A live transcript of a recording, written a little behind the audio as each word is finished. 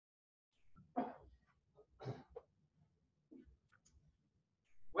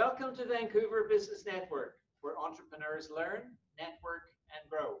Welcome to Vancouver Business Network, where entrepreneurs learn, network, and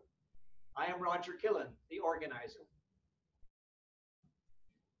grow. I am Roger Killen, the organizer.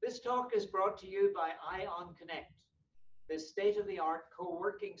 This talk is brought to you by ION Connect. This state-of-the-art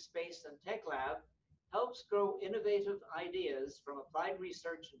co-working space and tech lab helps grow innovative ideas from applied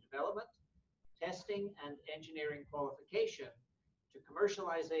research and development, testing and engineering qualification to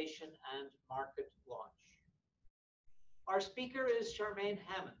commercialization and market launch. Our speaker is Charmaine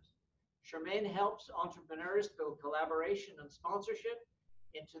Hammond. Charmaine helps entrepreneurs build collaboration and sponsorship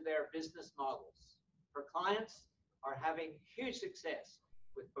into their business models. Her clients are having huge success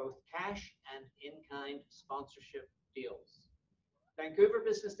with both cash and in-kind sponsorship deals. Vancouver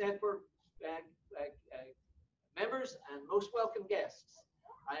Business Network members and most welcome guests,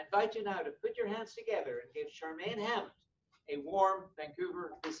 I invite you now to put your hands together and give Charmaine Hammond a warm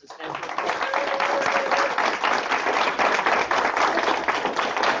Vancouver Business Network.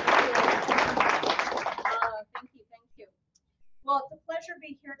 Thank you. Well, it's a pleasure to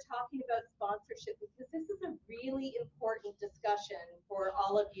be here talking about sponsorship because this is a really important discussion for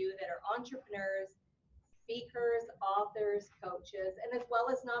all of you that are entrepreneurs, speakers, authors, coaches, and as well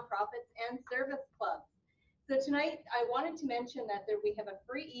as nonprofits and service clubs. So tonight, I wanted to mention that we have a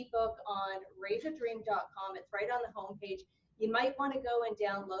free ebook on raiseadream.com. It's right on the homepage. You might want to go and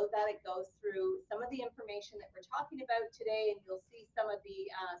download that. It goes through some of the information that we're talking about today, and you'll see some of the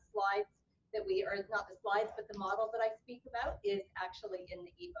slides that or not the slides, but the model that I speak about is actually in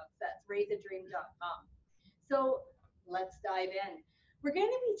the ebook. That's raiseadream.com. So let's dive in. We're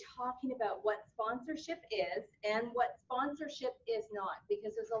going to be talking about what sponsorship is and what sponsorship is not,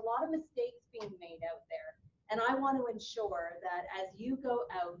 because there's a lot of mistakes being made out there. And I want to ensure that as you go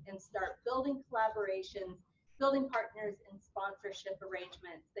out and start building collaborations, building partners and sponsorship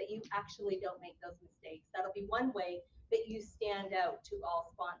arrangements, that you actually don't make those mistakes. That'll be one way that you stand out to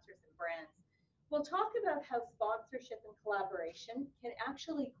all sponsors and brands. We'll talk about how sponsorship and collaboration can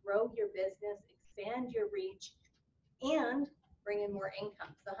actually grow your business, expand your reach, and bring in more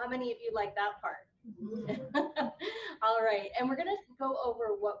income. So how many of you like that part? All right, and we're going to go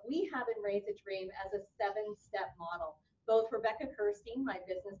over what we have in Raise a Dream as a 7-step model. Both Rebecca Kirstein, my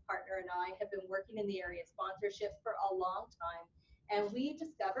business partner, and I have been working in the area of sponsorship for a long time. And we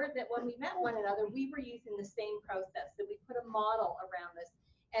discovered that when we met one another, we were using the same process. So we put a model around this,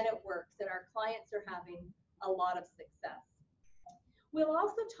 and it works, and our clients are having a lot of success. We'll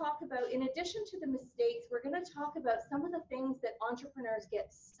also talk about, in addition to the mistakes, we're going to talk about some of the things that entrepreneurs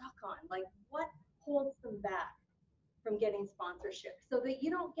get stuck on, like what holds them back from getting sponsorship so that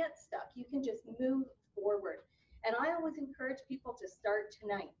you don't get stuck. You can just move forward. And I always encourage people to start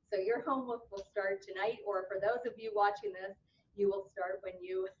tonight. So your homework will start tonight, or for those of you watching this, you will start when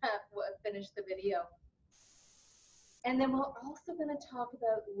you finish the video. And then we're also going to talk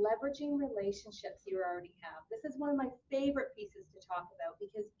about leveraging relationships you already have. This is one of my favorite pieces to talk about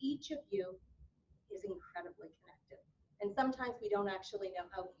because each of you is incredibly connected. And sometimes we don't actually know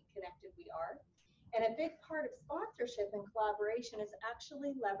how connected we are. And a big part of sponsorship and collaboration is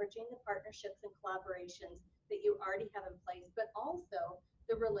actually leveraging the partnerships and collaborations that you already have in place, but also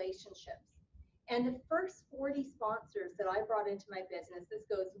the relationships. And the first 40 sponsors that I brought into my business, this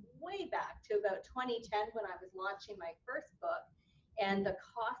goes way back to about 2010 when I was launching my first book, and the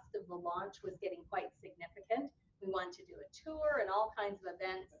cost of the launch was getting quite significant. We wanted to do a tour and all kinds of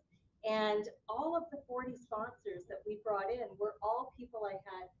events. And all of the 40 sponsors that we brought in were all people I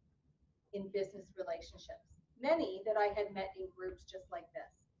had in business relationships, many that I had met in groups just like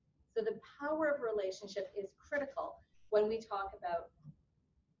this. So the power of relationship is critical when we talk about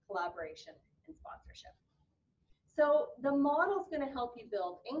collaboration and sponsorship. So the model is going to help you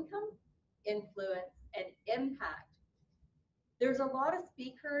build income, influence, and impact. There's a lot of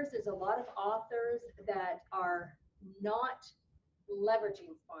speakers, there's a lot of authors that are not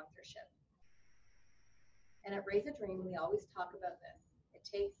leveraging sponsorship. And at Raise a Dream, we always talk about this. It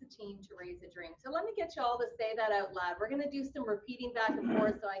takes a team to raise a dream. So let me get you all to say that out loud. We're going to do some repeating back and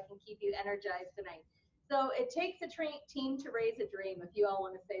forth so I can keep you energized tonight. So it takes a team to raise a dream, if you all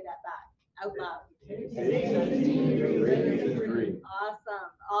want to say that back out loud. It takes a team to raise a dream.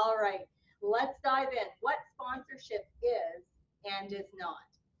 Awesome. All right. Let's dive in. What sponsorship is and is not.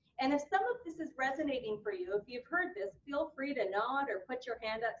 And if some of this is resonating for you, if you've heard this, feel free to nod or put your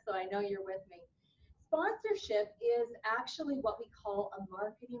hand up so I know you're with me. Sponsorship is actually what we call a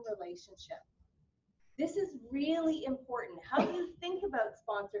marketing relationship. This is really important. How you think about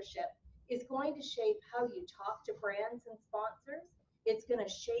sponsorship is going to shape how you talk to brands and sponsors. It's going to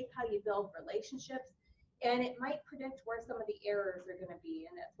shape how you build relationships, and it might predict where some of the errors are going to be,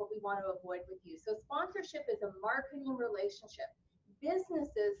 and that's what we want to avoid with you. So sponsorship is a marketing relationship.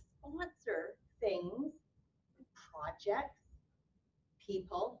 businesses sponsor things, projects,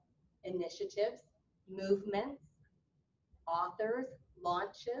 people, initiatives, movements, authors,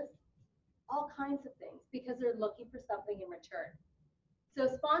 launches, all kinds of things, because they're looking for something in return. So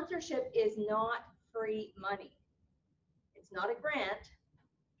sponsorship is not free money. It's not a grant.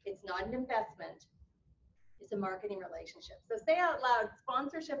 It's not an investment. It's a marketing relationship. So say out loud,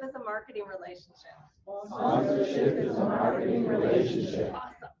 sponsorship is a marketing relationship. Sponsorship is a marketing relationship.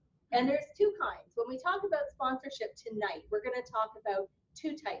 Awesome. And there's two kinds. When we talk about sponsorship tonight, we're going to talk about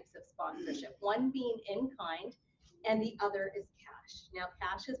two types of sponsorship, one being in kind and the other is cash. Now,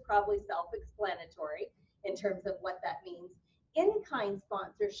 cash is probably self-explanatory in terms of what that means. In-kind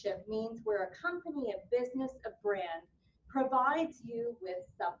sponsorship means where a company, a business, a brand provides you with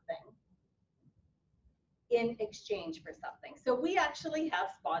something in exchange for something. So we actually have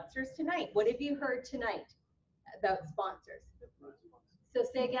sponsors tonight. What have you heard tonight about sponsors? So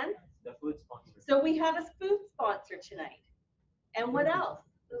say again? The food sponsor. So we have a food sponsor tonight. And what else?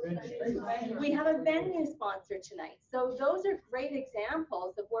 We have a venue sponsor tonight. So those are great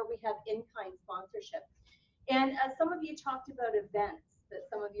examples of where we have in-kind sponsorship. And some of you talked about events, that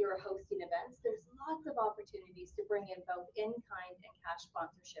some of you are hosting events. There's lots of opportunities to bring in both in-kind and cash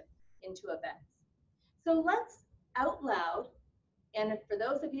sponsorship into events. So let's out loud, and for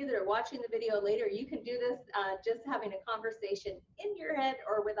those of you that are watching the video later, you can do this just having a conversation in your head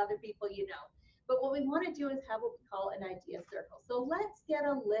or with other people you know. But what we want to do is have what we call an idea circle. So let's get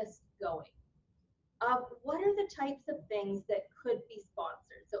a list going of what are the types of things that could be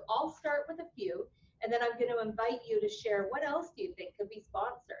sponsored. So I'll start with a few, and then I'm going to invite you to share what else do you think could be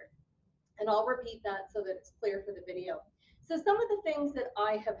sponsored. And I'll repeat that so that it's clear for the video. So some of the things that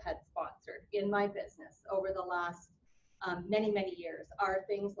I have had sponsored in my business over the last many, many years are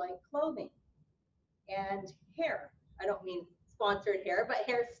things like clothing and hair. I don't mean sponsored hair, but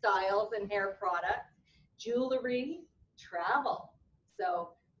hairstyles and hair products, jewelry, travel.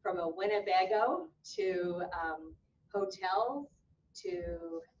 So from a Winnebago to hotels,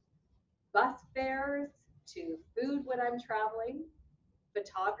 to bus fares, to food when I'm traveling,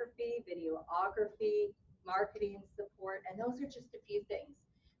 photography, videography, marketing support, and those are just a few things.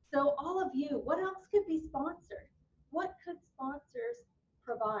 So all of you, what else could be sponsored? What could sponsors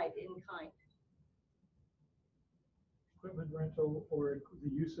provide in kind? Equipment rental or the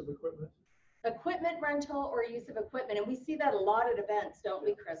use of equipment. Equipment rental or use of equipment, and we see that a lot at events, don't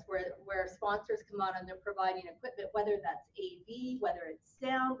we, Chris, where sponsors come on and they're providing equipment, whether that's AV, whether it's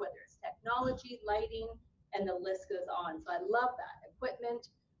sound, whether it's technology, lighting, and the list goes on. So I love that. Equipment.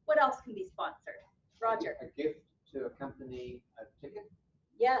 What else can be sponsored? Roger. A gift to accompany a ticket?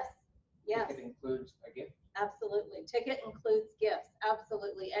 Yes. Yes. Ticket includes a gift? Absolutely. Ticket includes gifts.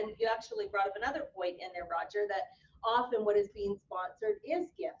 Absolutely. And you actually brought up another point in there, Roger, that often what is being sponsored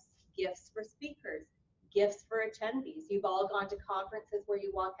is gifts. Gifts for speakers, gifts for attendees. You've all gone to conferences where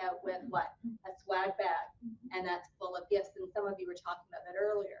you walk out with what? A swag bag, and that's full of gifts. And some of you were talking about that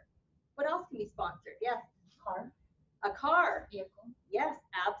earlier. What else can be sponsored? Yes. Car. A car. Vehicle. Yes,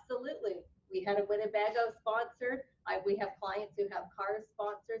 absolutely. We had a Winnebago sponsored. We have clients who have cars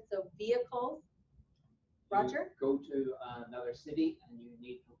sponsored. So vehicles. Roger? You go to another city and you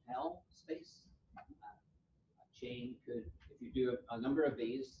need hotel space. A chain could, if you do a number of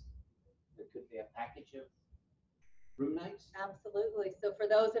these, there could be a package of room nights. Absolutely. So for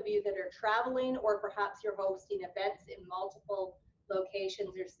those of you that are traveling, or perhaps you're hosting events in multiple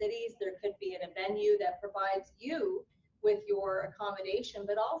locations or cities, there could be a venue that provides you with your accommodation,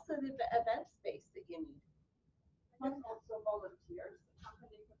 but also the event space that you need. And also volunteers. The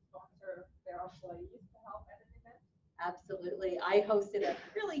company could sponsor their employees to help at an event. Absolutely. I hosted a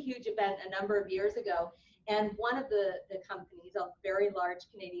really huge event a number of years ago, and one of the companies, a very large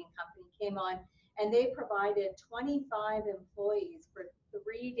Canadian company, came on, and they provided 25 employees for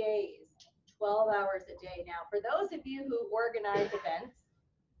 3 days, 12 hours a day. Now, for those of you who organize events,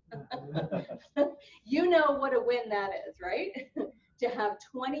 you know what a win that is, right? To have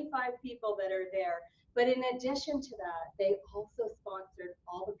 25 people that are there. But in addition to that, they also sponsored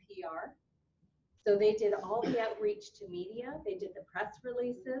all the PR. So they did all the outreach to media. They did the press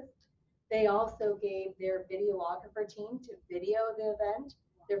releases. They also gave their videographer team to video the event,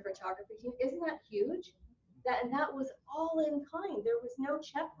 their photography team. Isn't that huge? And that was all in kind. There was no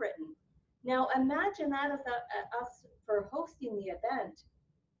check written. Now imagine that as us for hosting the event,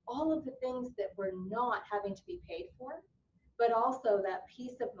 all of the things that we're not having to be paid for, but also that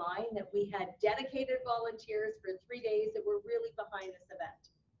peace of mind that we had dedicated volunteers for 3 days that were really behind this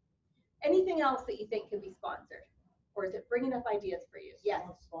event. Anything else that you think can be sponsored? Or is it bringing up ideas for you? Yes.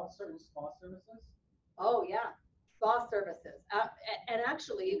 Sponsor and spa services. Oh, yeah. Spa services. And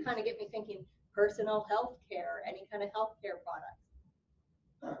actually, you kind of get me thinking personal health care, any kind of health care products.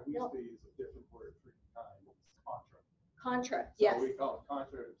 We used to use a different word for time, it's contract. Contract, So yes. we call it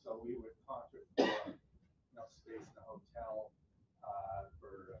contract, so we would contract for, space in a hotel,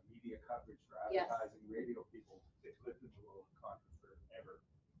 for media coverage, for Yes. advertising, radio people, they lived in the world of contract forever.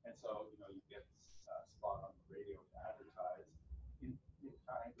 And so, you get a spot on the radio to advertise in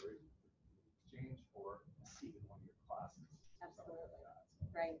kind or in exchange for a seat in one of your classes. Absolutely. Like that. So,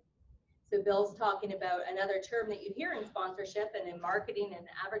 Right. So Bill's talking about another term that you hear in sponsorship and in marketing and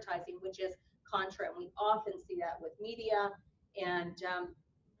advertising, which is contra. And we often see that with media. And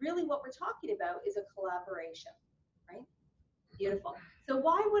really what we're talking about is a collaboration, right? Beautiful. So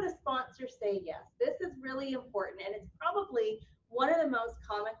why would a sponsor say yes? This is really important. And it's probably one of the most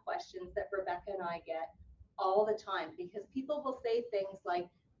common questions that Rebecca and I get all the time, because people will say things like,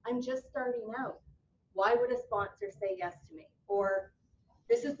 I'm just starting out. Why would a sponsor say yes to me? Or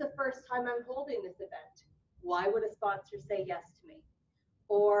this is the first time I'm holding this event. Why would a sponsor say yes to me?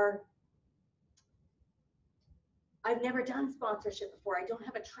 Or I've never done sponsorship before. I don't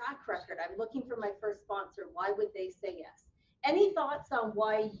have a track record. I'm looking for my first sponsor. Why would they say yes? Any thoughts on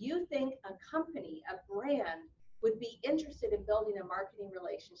why you think a company, a brand, would be interested in building a marketing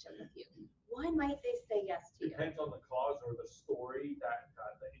relationship with you? Why might they say yes to you? Depends on the cause or the story that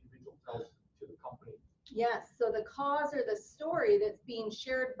the individual tells to the company. Yes, so the cause or the story that's being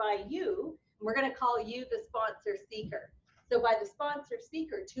shared by you, and we're going to call you the sponsor seeker. So by the sponsor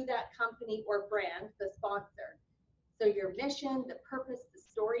seeker to that company or brand, the sponsor. So your mission, the purpose, the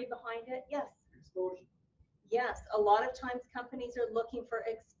story behind it, yes. Exposure. Yes, a lot of times companies are looking for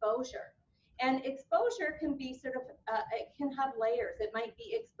exposure. And exposure can be sort of, it can have layers. It might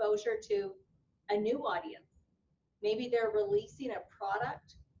be exposure to a new audience. Maybe they're releasing a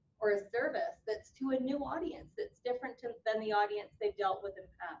product or a service that's to a new audience that's different than the audience they've dealt with in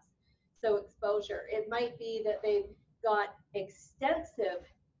the past. So exposure. It might be that they've got extensive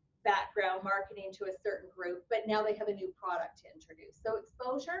background marketing to a certain group, but now they have a new product to introduce. So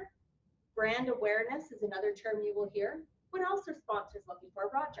exposure. Brand awareness is another term you will hear. What else are sponsors looking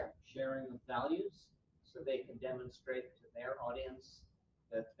for, Roger? Sharing of values, so they can demonstrate to their audience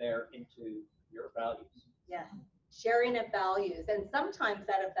that they're into your values. Yes, sharing of values. And sometimes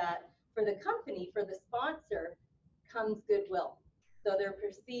out of that, for the company, for the sponsor, comes goodwill. So they're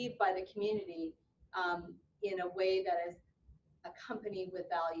perceived by the community in a way that is a company with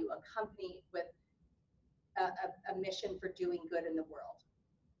value, a company with a mission for doing good in the world,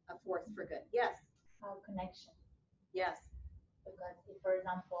 a force for good. Yes. Connection. Yes. Because if, for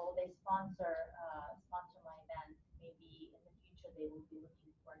example, they sponsor my event, maybe in the future they will be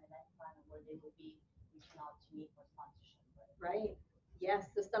looking for an event planner where they will be reaching out to me for sponsorship. Right. Yes.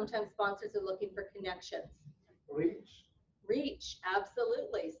 So sometimes sponsors are looking for connections. Reach,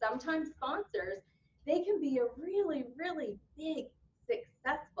 absolutely. Sometimes sponsors, they can be a really, really big,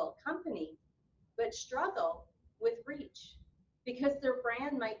 successful company, but struggle with reach because their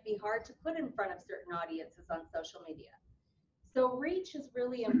brand might be hard to put in front of certain audiences on social media. So reach is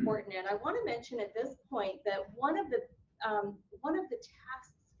really important. And I want to mention at this point that one of the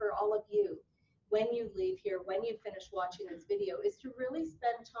tasks for all of you when you leave here, when you finish watching this video, is to really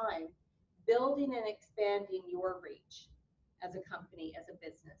spend time building and expanding your reach as a company, as a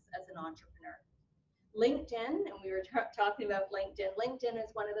business, as an entrepreneur. LinkedIn, and we were talking about LinkedIn. LinkedIn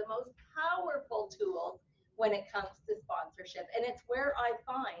is one of the most powerful tools when it comes to sponsorship. And it's where I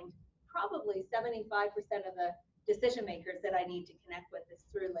find probably 75% of the decision makers that I need to connect with is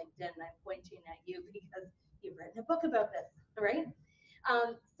through LinkedIn. And I'm pointing at you because you've written a book about this, right?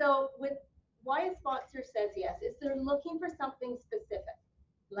 So with why a sponsor says yes is they're looking for something specific.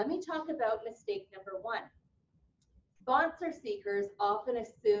 Let me talk about mistake number one. Sponsor seekers often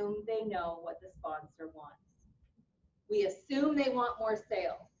assume they know what the sponsor wants. We assume they want more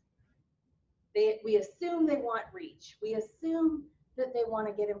sales. We assume they want reach. We assume that they want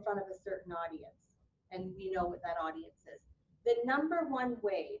to get in front of a certain audience, and we know what that audience is. The number one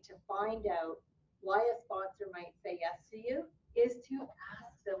way to find out why a sponsor might say yes to you is to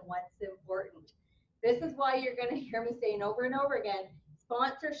ask them what's important. This is why you're going to hear me saying over and over again,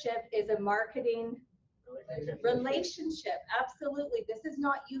 sponsorship is a marketing relationship. Absolutely. This is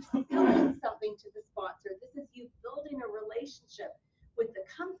not you selling something to the sponsor. This is you building a relationship with the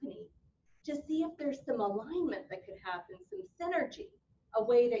company to see if there's some alignment that could happen, some synergy, a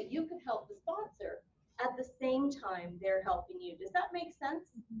way that you could help the sponsor at the same time they're helping you. Does that make sense?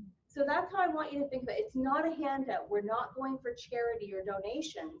 Mm-hmm. So that's how I want you to think of it. It's not a handout. We're not going for charity or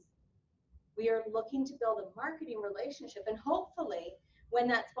donations. We are looking to build a marketing relationship, and hopefully when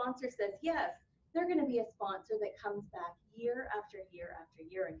that sponsor says yes, they're going to be a sponsor that comes back year after year after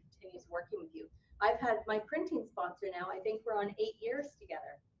year and continues working with you. I've had my printing sponsor now, I think we're on 8 years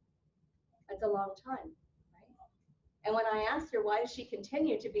together. That's a long time, right? And when I asked her why does she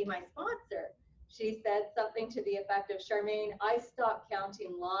continue to be my sponsor, she said something to the effect of, Charmaine, I stopped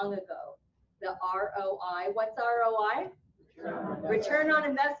counting long ago the ROI. What's ROI? Return on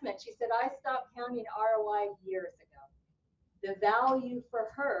investment. She said, I stopped counting ROI years ago. The value for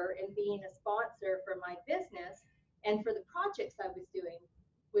her in being a sponsor for my business and for the projects I was doing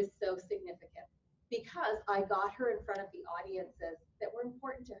was so significant because I got her in front of the audiences that were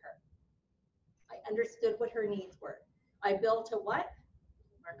important to her. I understood what her needs were. I built a what?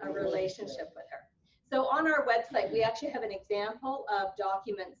 A relationship with her. So on our website, we actually have an example of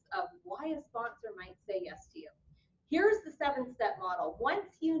documents of why a sponsor might say yes to you. Here's the 7-step model.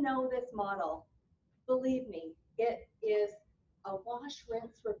 Once you know this model, believe me, it is a wash,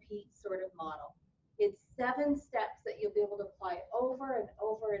 rinse, repeat sort of model. It's 7 steps that you'll be able to apply over and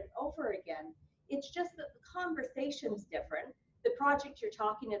over and over again. It's just that the conversation's different. The project you're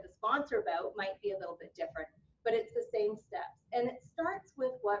talking to the sponsor about might be a little bit different, but it's the same steps. And it starts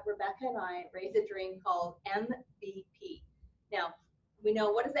with what Rebecca and I at Raise a Dream called MVP. Now, we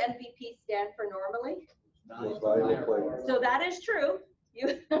know, what does MVP stand for normally? So that is true.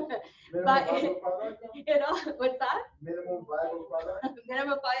 But it all, what's that? Minimum viable product.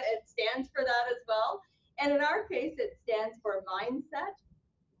 Minimum viable, it stands for that as well. And in our case, it stands for mindset,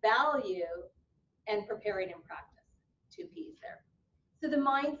 value, and preparing in practice. 2 P's there. So the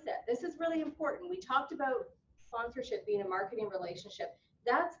mindset, this is really important. We talked about sponsorship being a marketing relationship.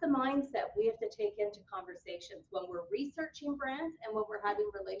 That's the mindset we have to take into conversations when we're researching brands and when we're having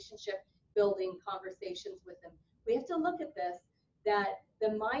relationship building conversations with them. We have to look at this, that the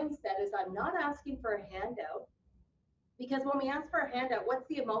mindset is I'm not asking for a handout, because when we ask for a handout, what's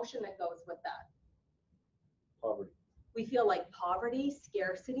the emotion that goes with that? Poverty. We feel like poverty,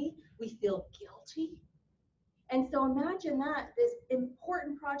 scarcity, we feel guilty. And so imagine that this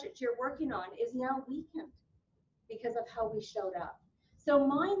important project you're working on is now weakened because of how we showed up. So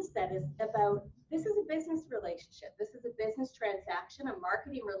mindset is about, this is a business relationship. This is a business transaction, a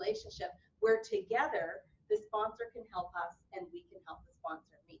marketing relationship where together the sponsor can help us and we can help the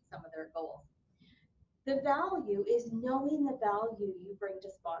sponsor meet some of their goals. The value is knowing the value you bring to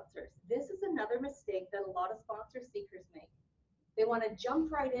sponsors. This is another mistake that a lot of sponsor seekers make. They want to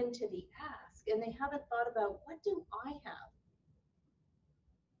jump right into the ask and they haven't thought about, what do I have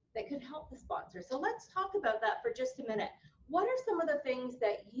that could help the sponsor? So let's talk about that for just a minute. What are some of the things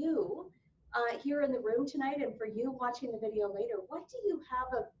that you here in the room tonight, and for you watching the video later, what do you have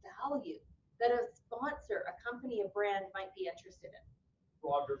of value that a sponsor, a company, a brand might be interested in?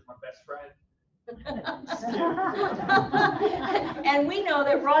 Roger's my best friend. And we know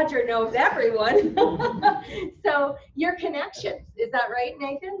that Roger knows everyone. So your connections, is that right,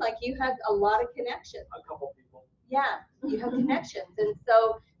 Nathan? Like you have a lot of connections. A couple people. Yeah, you have connections. And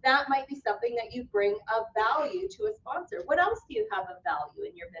so that might be something that you bring of value to a sponsor. What else do you have of value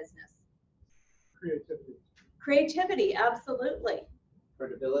in your business? Creativity. Creativity, absolutely.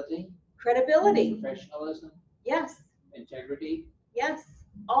 Credibility, Credibility, professionalism, yes, integrity. yes.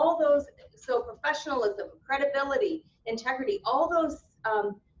 All those, so professionalism, credibility, integrity, all those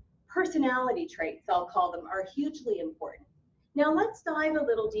personality traits, I'll call them, are hugely important. Now let's dive a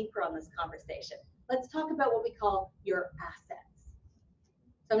little deeper on this conversation. Let's talk about what we call your assets.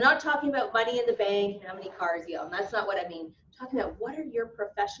 So I'm not talking about money in the bank and how many cars you own. That's not what I mean. I'm talking about what are your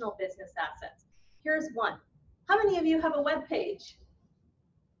professional business assets. Here's one. How many of you have a web page?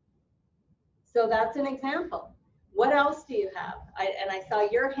 So that's an example. What else do you have? And I saw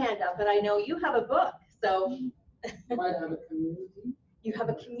your hand up, but I know you have a book. So You might have a community. you have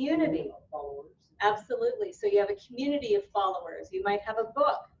a community. Of followers. Absolutely. So you have a community of followers. You might have a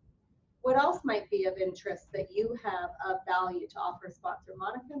book. What else might be of interest that you have of value to offer a sponsor?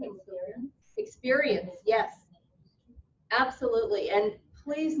 Monica? Experience, yes. Absolutely. And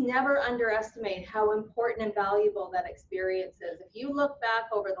please never underestimate how important and valuable that experience is. If you look back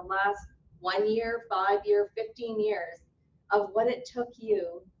over the last 1 year, 5 year, 15 years of what it took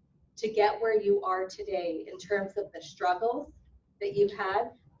you to get where you are today in terms of the struggles that you've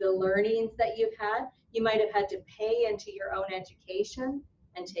had, the learnings that you've had, you might have had to pay into your own education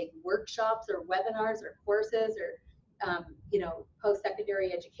and take workshops or webinars or courses or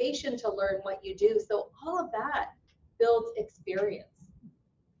post-secondary education to learn what you do. So all of that builds experience.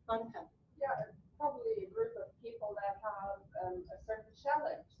 Monica. Yeah, probably a group of people that have a certain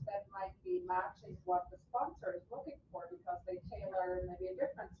challenge that might be matching what the sponsor is looking for because they tailor maybe a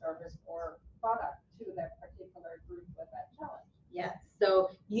different service or product to that particular group with that challenge. Yes,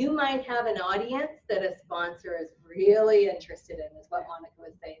 so You might have an audience that a sponsor is really interested in, is what Monica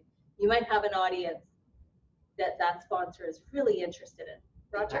was saying. You might have an audience that that sponsor is really interested in.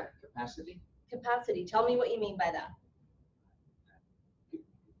 Roger? Capacity? Capacity. Tell me what you mean by that.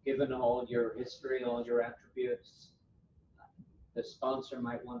 Given all your history, all your attributes, the sponsor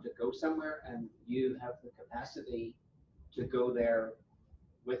might want to go somewhere and you have the capacity to go there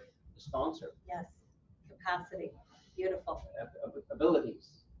with the sponsor. Yes, capacity. Beautiful. Abilities.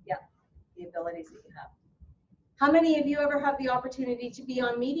 Yeah, the abilities that you have. How many of you ever have the opportunity to be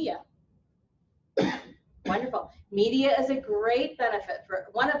on media? Wonderful. Media is a great benefit. For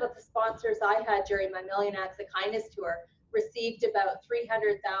one of the sponsors I had during my Million Acts of Kindness tour received about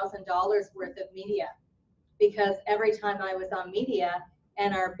 $300,000 worth of media, because every time I was on media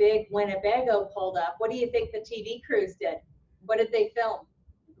and our big Winnebago pulled up, what do you think the TV crews did? What did they film?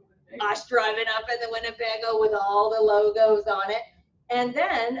 Us driving up in the Winnebago with all the logos on it. And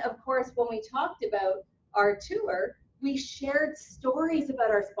then, of course, when we talked about our tour, we shared stories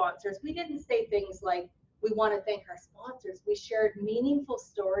about our sponsors. We didn't say things like, we want to thank our sponsors. We shared meaningful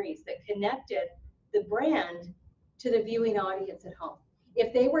stories that connected the brand to the viewing audience at home.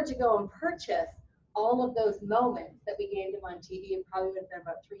 If they were to go and purchase all of those moments that we gave them on TV, it probably would have been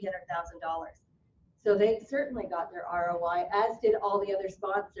about $300,000. So they certainly got their ROI, as did all the other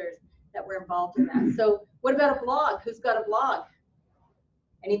sponsors that were involved in that. So what about a blog? Who's got a blog?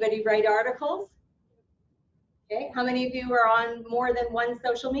 Anybody write articles? Okay, how many of you are on more than one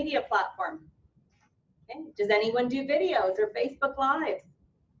social media platform? Okay, does anyone do videos or Facebook Lives?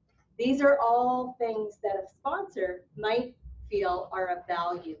 These are all things that a sponsor might feel are of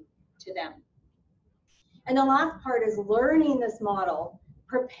value to them. And the last part is learning this model,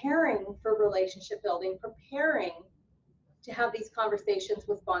 preparing for relationship building, preparing to have these conversations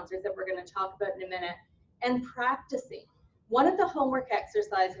with sponsors that we're going to talk about in a minute, and practicing. One of the homework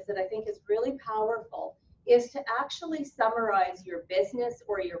exercises that I think is really powerful is to actually summarize your business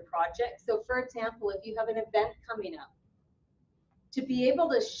or your project. So for example, if you have an event coming up, to be able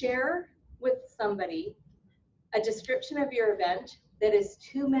to share with somebody a description of your event that is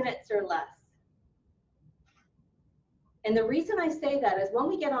 2 minutes or less. And the reason I say that is when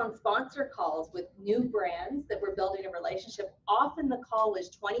we get on sponsor calls with new brands that we're building a relationship, often the call is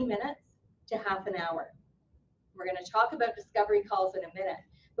 20 minutes to half an hour. We're going to talk about discovery calls in a minute,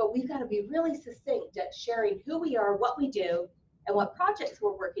 but we've got to be really succinct at sharing who we are, what we do, and what projects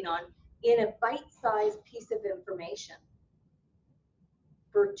we're working on in a bite-sized piece of information.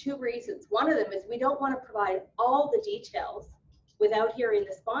 For two reasons. One of them is we don't want to provide all the details without hearing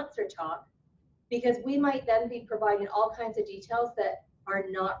the sponsor talk, because we might then be providing all kinds of details that are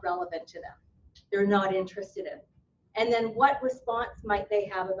not relevant to them. They're not interested in. And then what response might they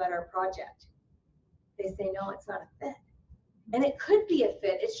have about our project? They say, no, it's not a fit. And it could be a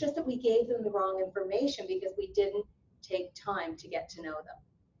fit. It's just that we gave them the wrong information because we didn't take time to get to know them.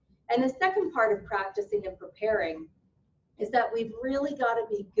 And the second part of practicing and preparing is that we've really got to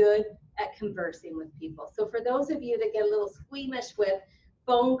be good at conversing with people. So for those of you that get a little squeamish with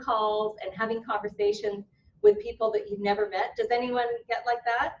phone calls and having conversations with people that you've never met, does anyone get like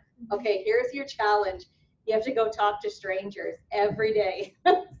that? Okay, here's your challenge. You have to go talk to strangers every day.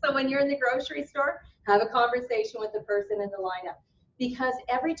 So when you're in the grocery store, have a conversation with the person in the lineup. Because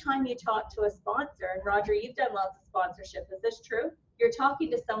every time you talk to a sponsor, and Roger, you've done lots of sponsorship, is this true? You're talking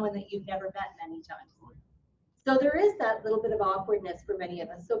to someone that you've never met many times. So there is that little bit of awkwardness for many of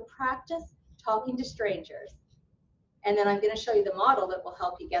us. So practice talking to strangers. And then I'm going to show you the model that will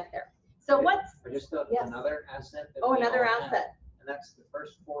help you get there. So what's... I just thought yes. Another asset. That oh, we another all asset. Have, and that's the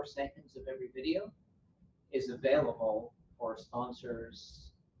first 4 seconds of every video is available for sponsors,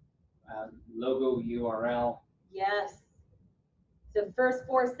 logo URL. Yes. The first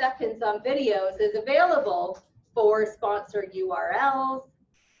 4 seconds on videos is available for sponsor URLs,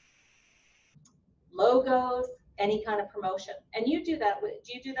 logos, any kind of promotion. And you do that with,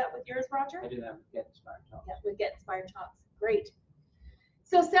 do you do that with yours, Roger? I do that with Get Inspired Talks. Yeah, with Get Inspired Talks. Great.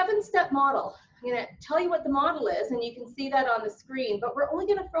 So 7-step model. I'm going to tell you what the model is, and you can see that on the screen, but we're only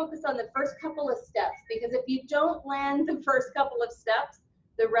going to focus on the first couple of steps, because if you don't land the first couple of steps,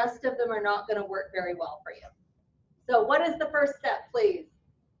 the rest of them are not going to work very well for you. So what is the first step, please?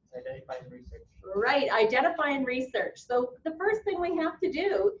 Identify and research. Right, identify and research. So the first thing we have to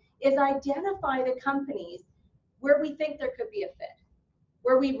do is identify the companies where we think there could be a fit,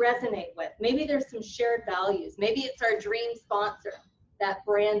 where we resonate with. Maybe there's some shared values. Maybe it's our dream sponsor, that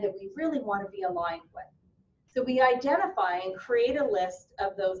brand that we really want to be aligned with. So we identify and create a list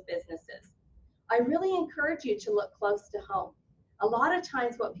of those businesses. I really encourage you to look close to home. A lot of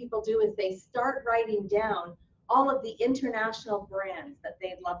times what people do is they start writing down all of the international brands that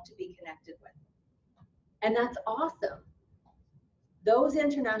they'd love to be connected with. And that's awesome. Those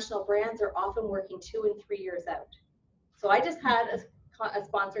international brands are often working 2 and 3 years out. So I just had a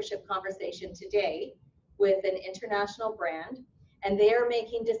sponsorship conversation today with an international brand, and they are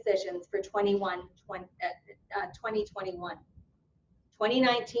making decisions for 2021.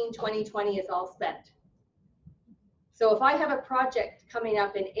 2019, 2020 is all spent. So if I have a project coming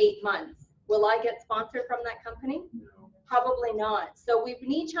up in 8 months, will I get sponsored from that company? No. Probably not. So we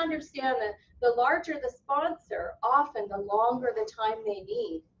need to understand that the larger the sponsor, often the longer the time they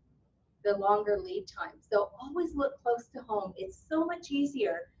need, the longer lead time. So always look close to home. It's so much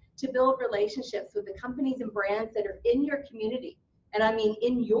easier to build relationships with the companies and brands that are in your community. And I mean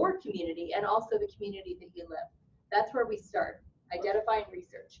in your community and also the community that you live. That's where we start. Identify and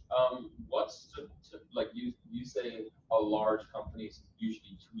research. What's like you say a large company is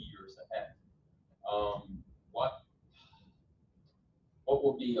usually 2 years ahead. What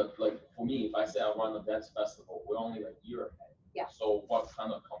would be like for me if I say I run a dance festival, we're only a year ahead. Yeah. So what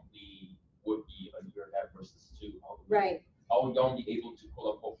kind of company would be a year ahead versus 2? Right. How would we be able to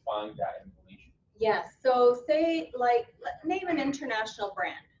quote unquote find that information? Yes. So say name an international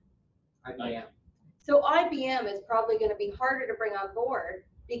brand. IBM. So IBM is probably going to be harder to bring on board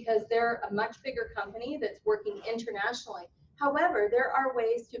because they're a much bigger company that's working internationally. However, there are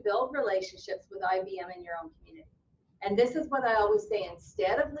ways to build relationships with IBM in your own community. And this is what I always say,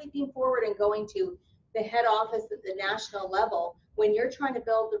 instead of leaping forward and going to the head office at the national level, when you're trying to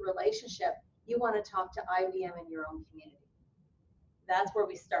build the relationship, you want to talk to IBM in your own community. That's where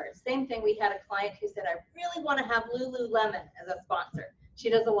we start. Same thing, we had a client who said, I really want to have Lululemon as a sponsor. She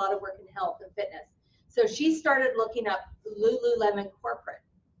does a lot of work in health and fitness. So she started looking up Lululemon corporate.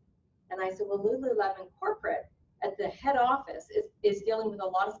 And I said, well, Lululemon corporate at the head office is dealing with a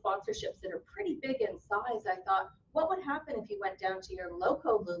lot of sponsorships that are pretty big in size. I thought, what would happen if you went down to your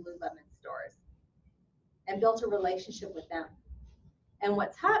local Lululemon stores and built a relationship with them? And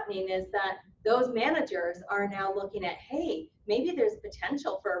what's happening is that those managers are now looking at, hey, maybe there's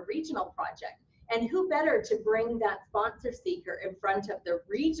potential for a regional project. And who better to bring that sponsor seeker in front of the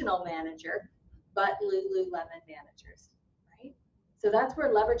regional manager but Lululemon managers, right? So that's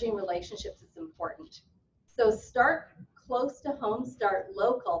where leveraging relationships is important. So start close to home, start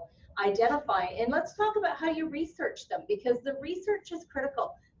local, identify, and let's talk about how you research them, because the research is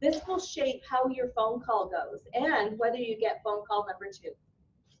critical. This will shape how your phone call goes and whether you get phone call number 2.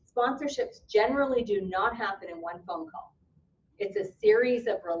 Sponsorships generally do not happen in one phone call. It's a series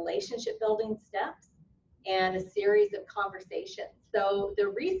of relationship building steps and a series of conversations. So the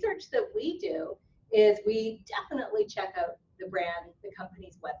research that we do is we definitely check out the brand, the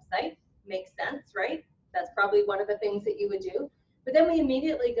company's website. Makes sense, right? That's probably one of the things that you would do. But then we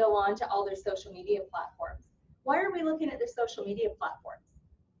immediately go on to all their social media platforms. Why are we looking at their social media platforms?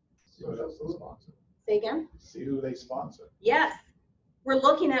 See who else they sponsor. Say again? See who they sponsor. Yes. We're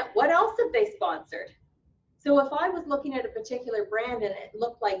looking at what else have they sponsored. So if I was looking at a particular brand and it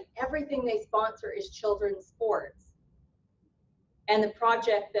looked like everything they sponsor is children's sports, and the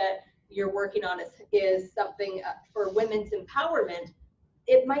project that you're working on is something for women's empowerment,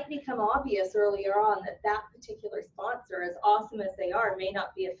 it might become obvious earlier on that that particular sponsor, as awesome as they are, may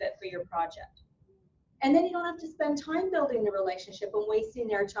not be a fit for your project. And then you don't have to spend time building the relationship and wasting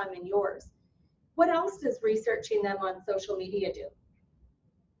their time and yours. What else does researching them on social media do?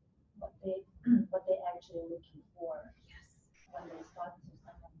 What they actually looking for. Yes. When they sponsor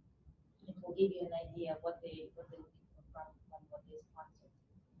someone, it will give you an idea of what they're looking for from what they sponsor.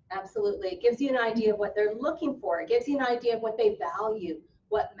 Absolutely. It gives you an idea of what they're looking for. It gives you an idea of what they value,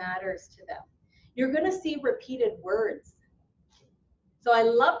 what matters to them. You're going to see repeated words. So I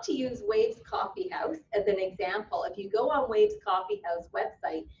love to use Waves Coffee House as an example. If you go on Waves Coffee House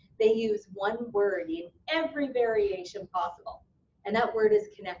website, they use one word in every variation possible. And that word is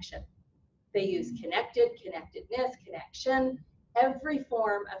connection. They use connected, connectedness, connection, every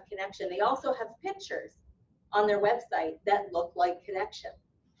form of connection. They also have pictures on their website that look like connection.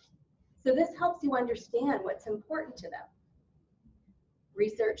 So this helps you understand what's important to them.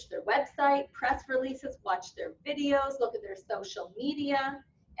 Research their website, press releases, watch their videos, look at their social media,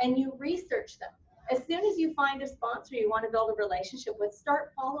 and you research them. As soon as you find a sponsor you want to build a relationship with,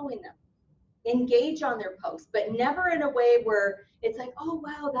 start following them. Engage on their posts, but never in a way where it's like, oh,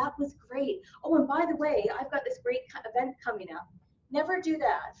 wow, that was great. Oh, and by the way, I've got this great event coming up. Never do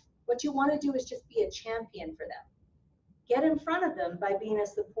that. What you want to do is just be a champion for them. Get in front of them by being a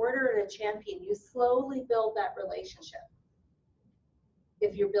supporter and a champion. You slowly build that relationship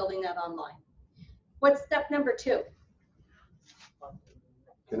if you're building that online. What's step number 2?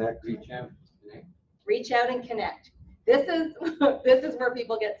 Connect. Reach out, connect. Reach out and connect. This is this is where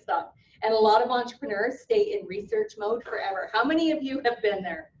people get stuck. And a lot of entrepreneurs stay in research mode forever. How many of you have been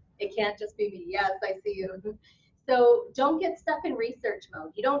there? It can't just be me. Yes, I see you. So don't get stuck in research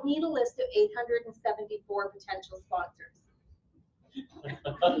mode. You don't need a list of 874 potential sponsors.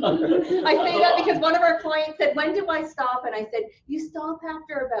 I say that because one of our clients said, when do I stop? And I said, you stop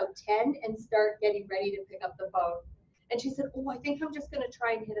after about 10 and start getting ready to pick up the phone. And she said, oh, I think I'm just going to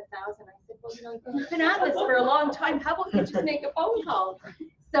try and hit 1,000. I said, well, you know, you've been at this for a long time. How about you just make a phone call?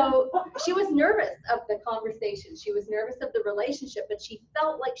 So she was nervous of the conversation. She was nervous of the relationship, but she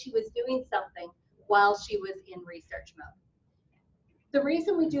felt like she was doing something while she was in research mode. The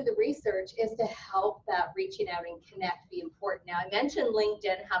reason we do the research is to help that reaching out and connect be important. Now, I mentioned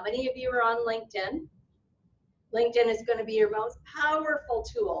LinkedIn. How many of you are on LinkedIn? LinkedIn is going to be your most powerful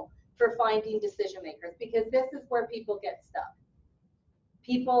tool for finding decision makers, because this is where people get stuck.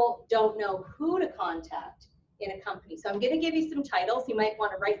 People don't know who to contact in a company. So I'm going to give you some titles. You might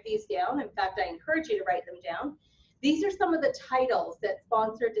want to write these down. In fact, I encourage you to write them down. These are some of the titles that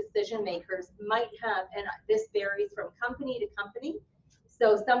sponsored decision makers might have, and this varies from company to company.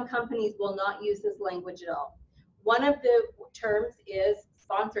 So some companies will not use this language at all. One of the terms is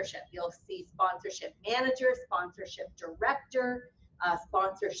sponsorship. You'll see sponsorship manager, sponsorship director,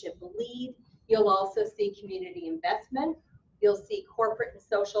 sponsorship lead. You'll also see community investment. You'll see corporate and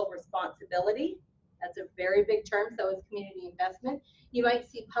social responsibility. That's a very big term, so is community investment. You might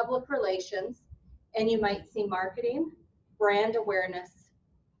see public relations, and you might see marketing, brand awareness,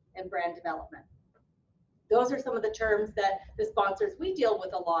 and brand development. Those are some of the terms that the sponsors we deal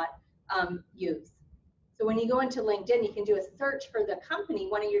with a lot use. So when you go into LinkedIn, you can do a search for the company,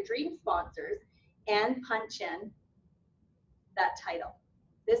 one of your dream sponsors, and punch in that title.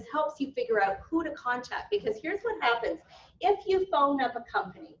 This helps you figure out who to contact, because here's what happens. If you phone up a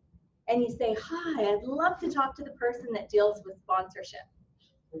company and you say, hi, I'd love to talk to the person that deals with sponsorship.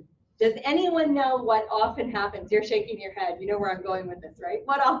 Does anyone know what often happens? You're shaking your head. You know where I'm going with this, right?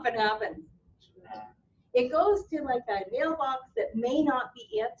 What often happens? It goes to like a mailbox that may not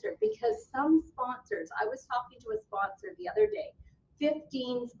be answered, because some sponsors, I was talking to a sponsor the other day,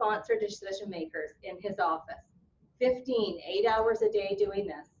 15 sponsor decision makers in his office, 15, 8 hours a day doing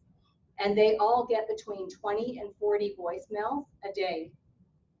this. And they all get between 20 and 40 voicemails a day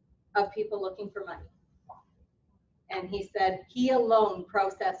of people looking for money. And he said he alone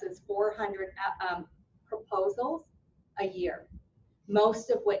processes 400 proposals a year, most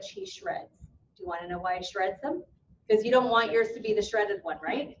of which he shreds. Do you want to know why he shreds them? Because you don't want yours to be the shredded one,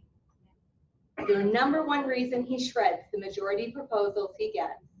 right? The number one reason he shreds the majority of proposals he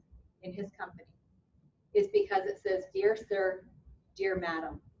gets in his company is because it says, dear sir, dear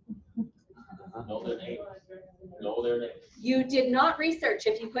madam. Know their names. Know their names. You did not research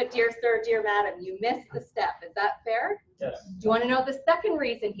if you put dear sir, dear madam. You missed the step. Is that fair? Yes. Do you want to know the second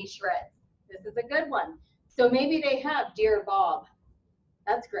reason he shreds? This is a good one. So maybe they have dear Bob.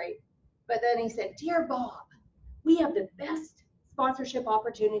 That's great. But then he said, dear Bob, we have the best sponsorship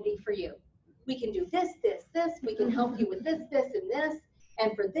opportunity for you. We can do this, this, this. We can help you with this, this, and this.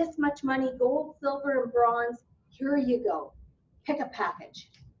 And for this much money, gold, silver, and bronze, here you go. Pick a package.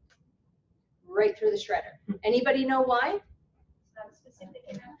 Right through the shredder. Anybody know why? It's not specific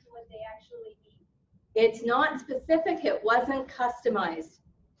enough to what they actually need. It's not specific. It wasn't customized.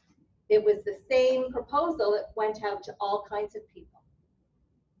 It was the same proposal that went out to all kinds of people.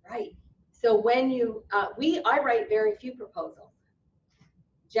 Right. So when you, I write very few proposals.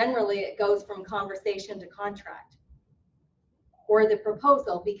 Generally, it goes from conversation to contract, or the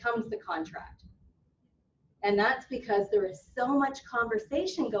proposal becomes the contract. And that's because there is so much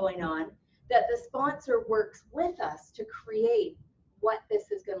conversation going on that the sponsor works with us to create what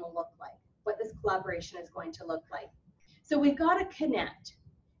this is going to look like, what this collaboration is going to look like. So we've got to connect.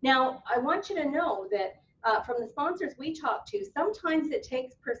 Now, I want you to know that from the sponsors we talk to, sometimes it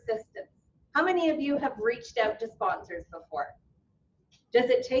takes persistence. How many of you have reached out to sponsors before? Does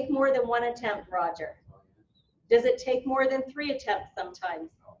it take more than one attempt, Roger? Does it take more than 3 attempts sometimes?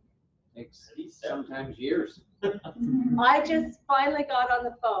 Takes sometimes years. I just finally got on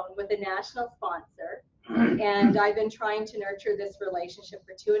the phone with a national sponsor, and I've been trying to nurture this relationship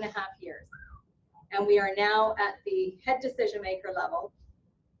for 2.5 years. And we are now at the head decision maker level.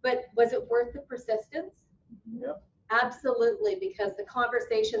 But was it worth the persistence? Yep. Absolutely, because the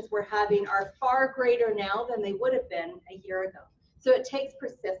conversations we're having are far greater now than they would have been a year ago. So it takes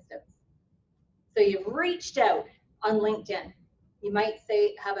persistence. So you've reached out on LinkedIn. You might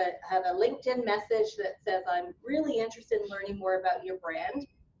say, have a LinkedIn message that says, I'm really interested in learning more about your brand.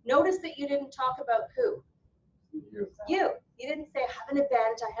 Notice that you didn't talk about who? You. You didn't say, I have an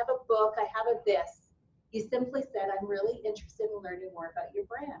event, I have a book, I have a this. You simply said, I'm really interested in learning more about your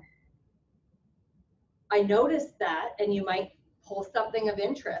brand. I noticed that, and you might pull something of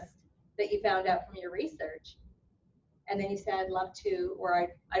interest that you found out from your research. And then you said, I'd love to, or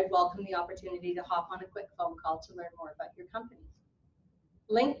I'd welcome the opportunity to hop on a quick phone call to learn more about your company.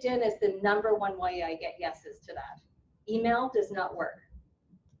 LinkedIn is the #1 way I get yeses to that. Email does not work.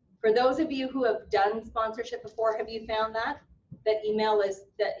 For those of you who have done sponsorship before, have you found that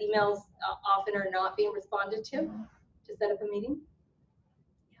emails often are not being responded to set up a meeting?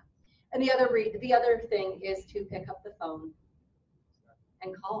 Yeah. And the other thing is to pick up the phone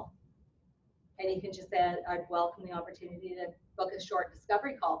and call. And you can just say, I'd welcome the opportunity to book a short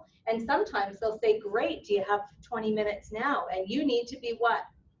discovery call. And sometimes they'll say, great, do you have 20 minutes now? And you need to be what?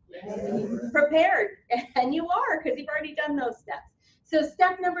 Prepared. And you are, because you've already done those steps. So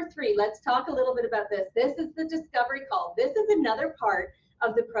step number 3, let's talk a little bit about this. This is the discovery call. This is another part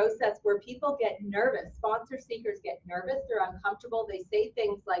of the process where people get nervous. Sponsor seekers get nervous. They're uncomfortable. They say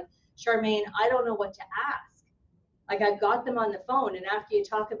things like, Charmaine, I don't know what to ask. Like, I've got them on the phone, and after you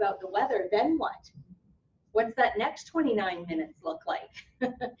talk about the weather, then what? What's that next 29 minutes look like?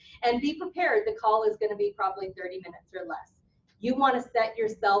 And be prepared. The call is going to be probably 30 minutes or less. You want to set your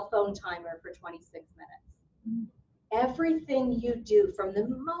cell phone timer for 26 minutes. Everything you do from the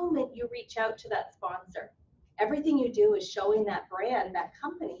moment you reach out to that sponsor, everything you do is showing that brand, that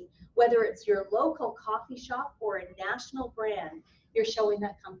company, whether it's your local coffee shop or a national brand, you're showing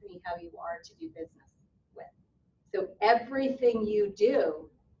that company how you are to do business with. So everything you do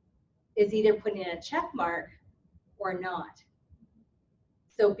is either putting in a check mark or not.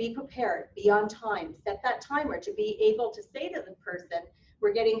 So be prepared, be on time, set that timer to be able to say to the person,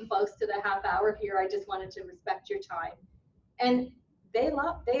 we're getting close to the half hour here, I just wanted to respect your time. And they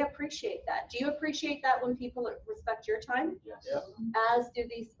appreciate that. Do you appreciate that when people respect your time? Yes. As do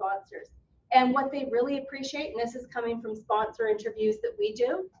these sponsors. And what they really appreciate, and this is coming from sponsor interviews that we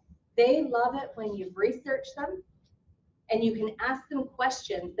do, they love it when you've researched them and you can ask them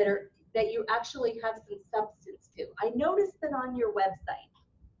questions that you actually have some substance to. I noticed that on your website,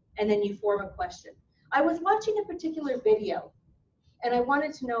 and then you form a question. I was watching a particular video, and I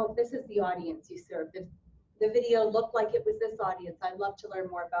wanted to know if this is the audience you serve. If the video looked like it was this audience, I'd love to learn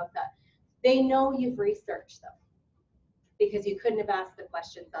more about that. They know you've researched them because you couldn't have asked the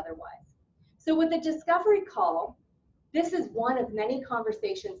questions otherwise. So with the discovery call, this is one of many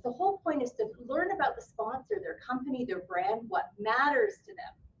conversations. The whole point is to learn about the sponsor, their company, their brand, what matters to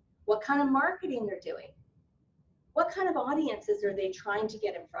them, what kind of marketing they're doing, what kind of audiences are they trying to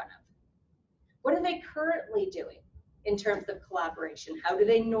get in front of, what are they currently doing in terms of collaboration, how do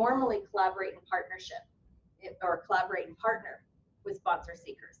they normally collaborate in partnership or collaborate and partner with sponsor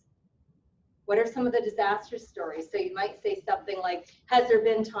seekers. What are some of the disaster stories? So you might say something like, has there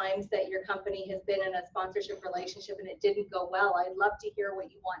been times that your company has been in a sponsorship relationship and it didn't go well? I'd love to hear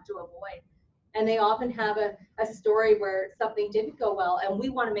what you want to avoid. And they often have a story where something didn't go well, and we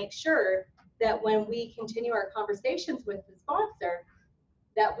want to make sure that when we continue our conversations with the sponsor,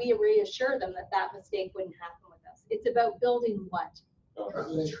 that we reassure them that that mistake wouldn't happen with us. It's about building what?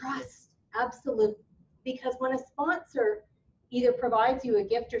 Trust, absolutely. Because when a sponsor either provides you a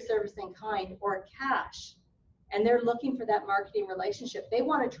gift or service in kind or cash, and they're looking for that marketing relationship, they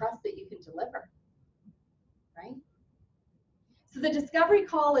want to trust that you can deliver, right? So the discovery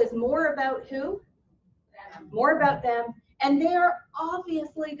call is more about who? More about them. And they are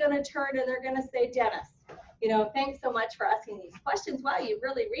obviously going to turn and they're going to say, Dennis, you know, thanks so much for asking these questions. Wow, you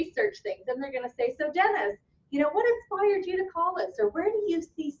really researched things. And they're going to say, so Dennis, you know, what inspired you to call us? Or where do you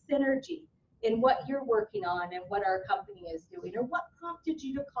see synergy in what you're working on and what our company is doing? Or what prompted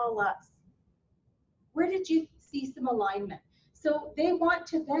you to call us? Where did you see some alignment? So they want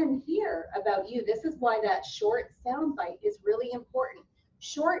to then hear about you. This is why that short soundbite is really important.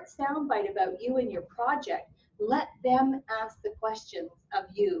 Short soundbite about you and your project. Let them ask the questions of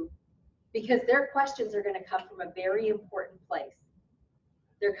you, because their questions are going to come from a very important place.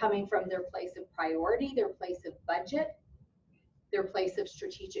 They're coming from their place of priority, their place of budget, their place of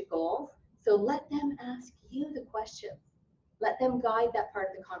strategic goals. So let them ask you the questions. Let them guide that part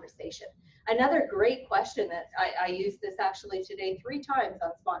of the conversation. Another great question that I used this actually today 3 times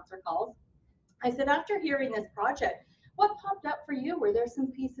on sponsor calls. I said, after hearing this project, what popped up for you? Were there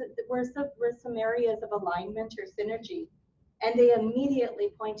some pieces, were some areas of alignment or synergy? And they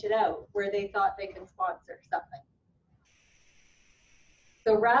immediately pointed out where they thought they could sponsor something.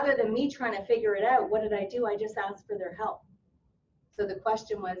 So rather than me trying to figure it out, what did I do? I just asked for their help. So the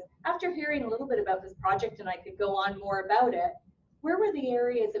question was, after hearing a little bit about this project, and I could go on more about it, where were the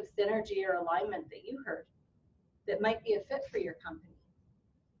areas of synergy or alignment that you heard that might be a fit for your company?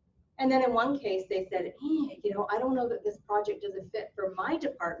 And then in one case, they said, you know, I don't know that this project is a fit for my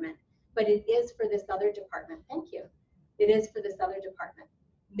department, but it is for this other department. Thank you. It is for this other department.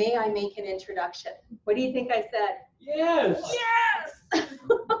 May I make an introduction? What do you think I said? Yes. Yes!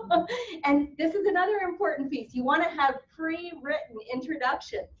 And this is another important piece. You want to have pre-written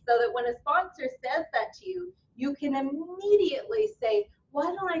introductions so that when a sponsor says that to you, you can immediately say, why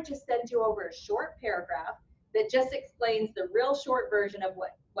don't I just send you over a short paragraph that just explains the real short version of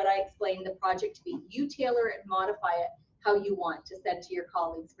what I explained the project to be. You tailor it and modify it how you want to send to your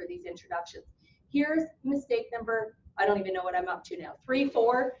colleagues for these introductions. Here's mistake number, I don't even know what I'm up to now, 3,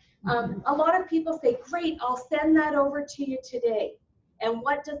 4. A lot of people say, great, I'll send that over to you today. And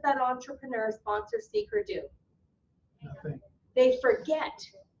what does that entrepreneur, sponsor, seeker do? Nothing. They forget,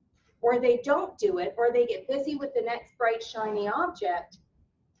 or they don't do it, or they get busy with the next bright, shiny object.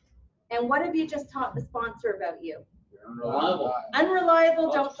 And what have you just taught the sponsor about you? Unreliable. Unreliable,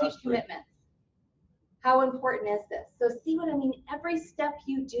 Not don't keep trustworthy. commitments. How important is this? So see what I mean? Every step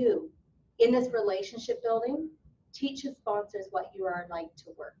you do in this relationship building teaches sponsors what you are like to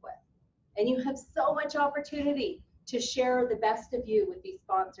work with. And you have so much opportunity to share the best of you with these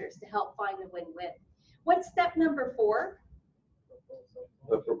sponsors to help find the win-win. What's step number 4?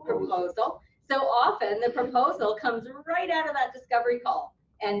 The proposal. Proposal. So often the proposal comes right out of that discovery call.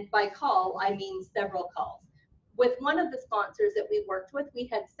 And by call, I mean several calls. With one of the sponsors that we worked with, we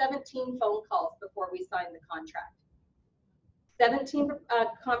had 17 phone calls before we signed the contract. 17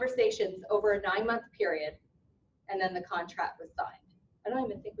 conversations over a 9-month period, and then the contract was signed. I don't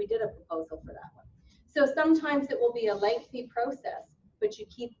even think we did a proposal for that one. So sometimes it will be a lengthy process, but you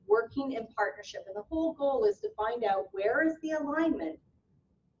keep working in partnership. And the whole goal is to find out where is the alignment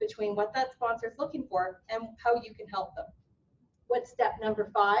between what that sponsor is looking for and how you can help them. What's step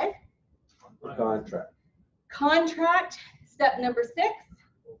number 5? The contract. Contract. Step number 6?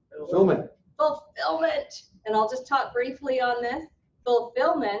 Fulfillment. Fulfillment. And I'll just talk briefly on this.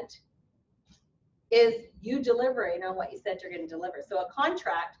 Fulfillment is you delivering on what you said you're going to deliver. So a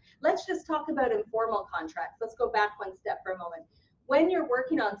contract, let's just talk about informal contracts. Let's go back one step for a moment. When you're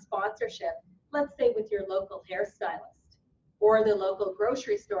working on sponsorship, let's say with your local hairstylist or the local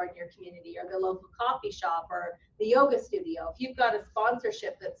grocery store in your community or the local coffee shop or the yoga studio, if you've got a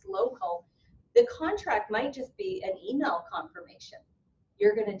sponsorship that's local, the contract might just be an email confirmation.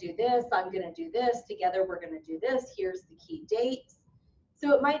 You're going to do this, I'm going to do this, together we're going to do this, here's the key dates.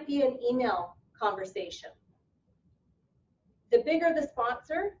 So it might be an email conversation. The bigger the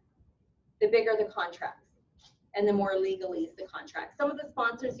sponsor, the bigger the contracts, and the more legalese the contract. Some of the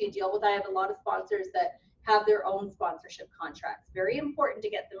sponsors you deal with, I have a lot of sponsors that have their own sponsorship contracts. Very important to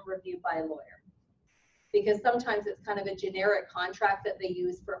get them reviewed by a lawyer, because sometimes it's kind of a generic contract that they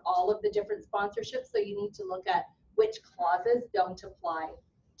use for all of the different sponsorships. So you need to look at which clauses don't apply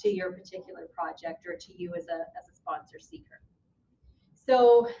to your particular project or to you as a sponsor seeker.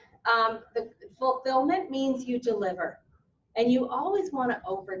 So the fulfillment means you deliver, and you always want to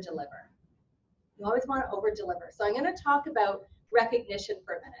over deliver. You always want to over deliver. So I'm going to talk about recognition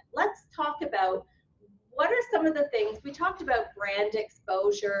for a minute. Let's talk about what are some of the things. We talked about brand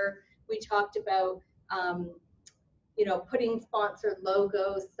exposure. We talked about putting sponsored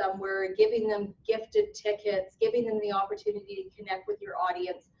logos somewhere, giving them gifted tickets, giving them the opportunity to connect with your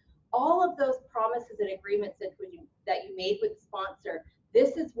audience. All of those promises and agreements that you made with the sponsor,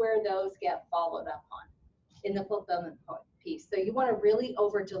 this is where those get followed up on in the fulfillment piece. So you want to really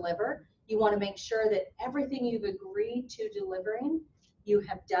over deliver. You want to make sure that everything you've agreed to delivering, you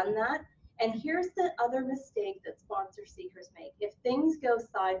have done that. And here's the other mistake that sponsor seekers make. If things go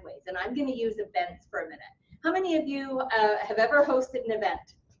sideways, and I'm going to use events for a minute. How many of you have ever hosted an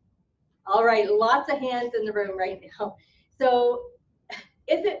event? All right, lots of hands in the room right now. So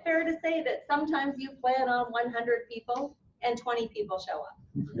is it fair to say that sometimes you plan on 100 people and 20 people show up?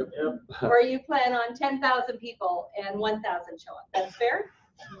 Yep. Or you plan on 10,000 people and 1,000 show up? That's fair?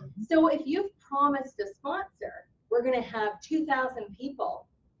 So if you've promised a sponsor, we're going to have 2,000 people,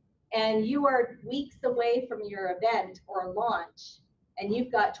 and you are weeks away from your event or launch, and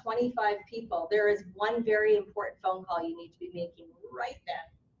you've got 25 people, there is one very important phone call you need to be making right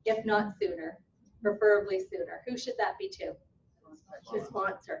then, if not sooner, preferably sooner. Who should that be to? The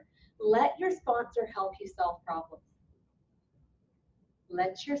sponsor. Let your sponsor help you solve problems.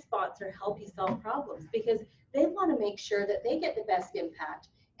 Let your sponsor help you solve problems, because they want to make sure that they get the best impact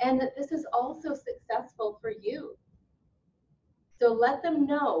and that this is also successful for you. So let them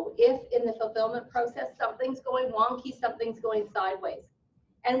know if in the fulfillment process something's going wonky, something's going sideways.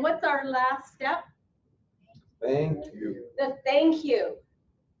 And what's our last step? Thank you. The thank you.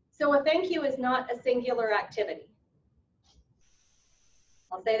 So a thank you is not a singular activity.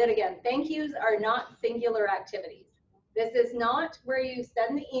 I'll say that again. Thank yous are not singular activities. This is not where you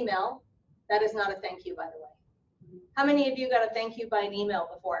send the email. That is not a thank you, by the way. How many of you got a thank you by an email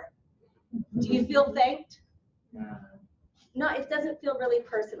before? Do you feel thanked? No, it doesn't feel really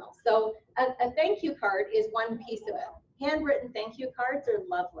personal. So a thank you card is one piece of it. Handwritten thank you cards are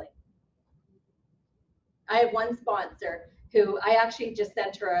lovely. I have one sponsor who I actually just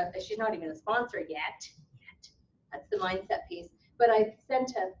sent her she's not even a sponsor yet. That's the mindset piece. But I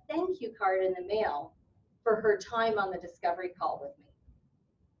sent a thank you card in the mail for her time on the discovery call with me.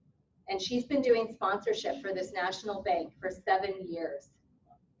 And she's been doing sponsorship for this national bank for 7 years.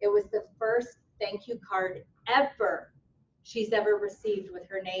 It was the first thank you card ever she's ever received with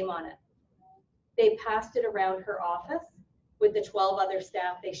her name on it. They passed it around her office with the 12 other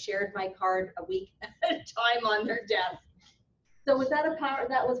staff. They shared my card a week at a time on their desk. So was that a power?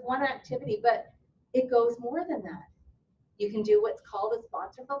 That was one activity, but it goes more than that. You can do what's called a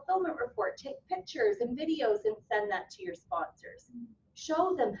sponsor fulfillment report. Take pictures and videos and send that to your sponsors.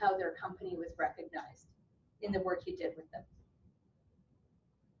 Show them how their company was recognized in the work you did with them.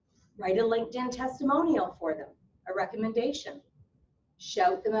 Write a LinkedIn testimonial for them, a recommendation.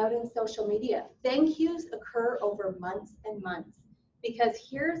 Shout them out in social media. Thank yous occur over months and months, because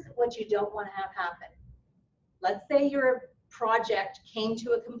here's what you don't want to have happen. Let's say your project came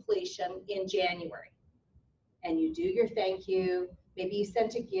to a completion in January, and you do your thank you. Maybe you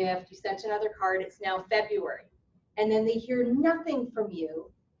sent a gift, you sent another card, it's now February. And then they hear nothing from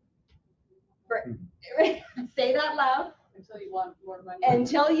you. Say that loud. Until you want more money.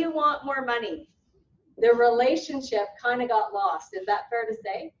 Until you want more money. The relationship kind of got lost. Is that fair to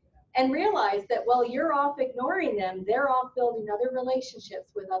say? And realize that while you're off ignoring them, they're off building other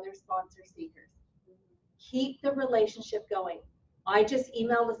relationships with other sponsor seekers. Keep the relationship going. I just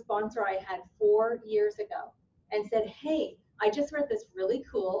emailed a sponsor I had 4 years ago and said, hey, I just read this really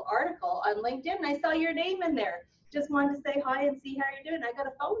cool article on LinkedIn and I saw your name in there. Just wanted to say hi and see how you're doing. I got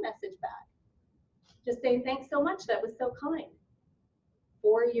a phone message back. Just saying, thanks so much. That was so kind.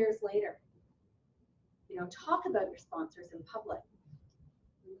 4 years later. You know, talk about your sponsors in public.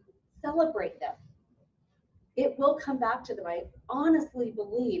 Celebrate them. It will come back to them. I honestly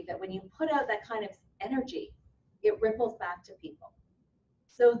believe that when you put out that kind of energy, it ripples back to people.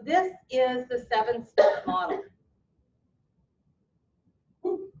 So this is the 7-step model.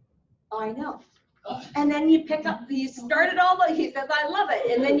 I know. And then you pick up, you start it all, he says, I love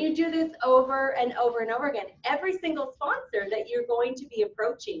it. And then you do this over and over and over again. Every single sponsor that you're going to be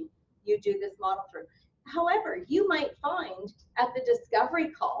approaching, you do this model through. However, you might find at the discovery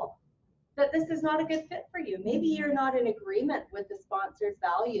call that this is not a good fit for you. Maybe you're not in agreement with the sponsor's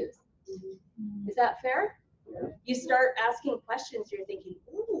values. Is that fair? Yeah. You start asking questions, you're thinking,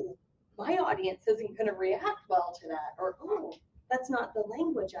 ooh, my audience isn't going to react well to that. Or, ooh, that's not the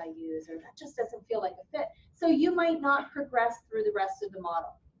language I use, or that just doesn't feel like a fit. So you might not progress through the rest of the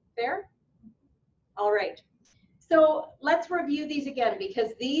model. Fair? All right. So let's review these again,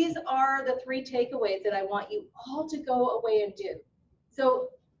 because these are the 3 takeaways that I want you all to go away and do. So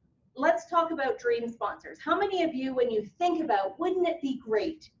let's talk about dream sponsors. How many of you, when you think about, wouldn't it be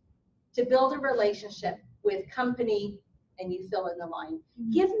great to build a relationship with company, and you fill in the line?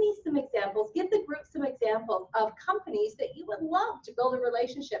 Give me some examples, give the group some examples of companies that you would love to build a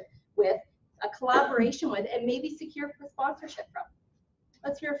relationship with, a collaboration with, and maybe secure for sponsorship from.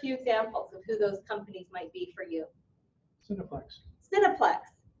 Let's hear a few examples of who those companies might be for you. Cineplex. Cineplex.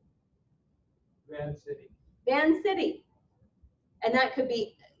 Van City. Van City. And that could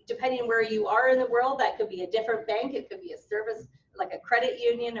be, depending where you are in the world, that could be a different bank, it could be a service, like a credit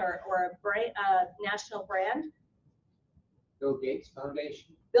union or a brand, national brand. Bill Gates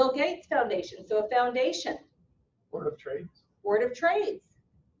Foundation. Bill Gates Foundation, so a foundation. Board of Trades. Board of Trades.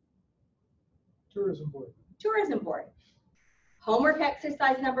 Tourism Board. Tourism Board. Homework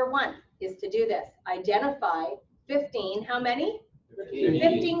exercise number 1 is to do this. Identify 15, how many?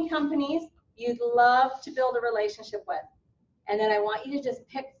 15 companies you'd love to build a relationship with. And then I want you to just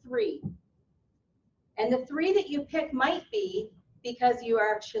pick 3. And the 3 that you pick might be because you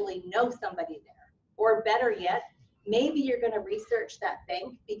actually know somebody there. Or better yet, maybe you're going to research that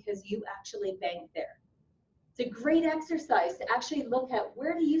bank because you actually bank there. It's a great exercise to actually look at,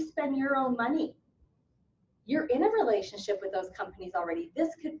 where do you spend your own money? You're in a relationship with those companies already. This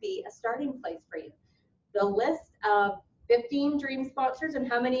could be a starting place for you. The list of 15 dream sponsors, and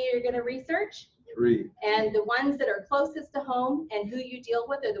how many you're going to research? 3. And the ones that are closest to home and who you deal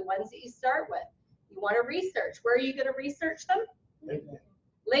with are the ones that you start with. You want to research. Where are you going to research them?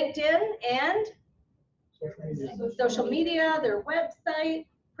 LinkedIn and social media, their website,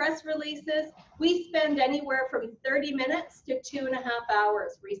 press releases. We spend anywhere from 30 minutes to 2.5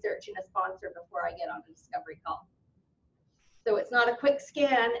 hours researching a sponsor before I get on a discovery call. So it's not a quick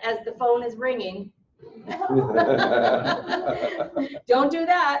scan as the phone is ringing. Don't do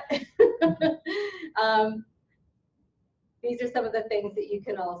that. These are some of the things that you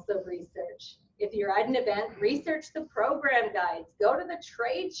can also research. If you're at an event, research the program guides. Go to the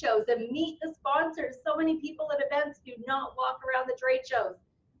trade shows and meet the sponsors. So many people at events do not walk around the trade shows.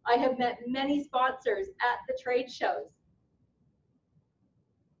 I have met many sponsors at the trade shows.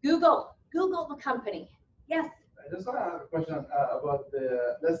 Google the company. Yes. I just want to have a question about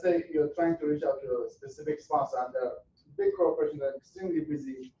the, let's say you're trying to reach out to a specific sponsor and they're big corporations that are extremely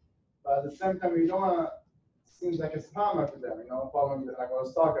busy, but at the same time you don't want to seem like a spammer to them, you know, following them like a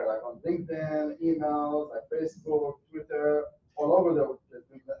stalker, like on LinkedIn, emails, like Facebook, Twitter, all over the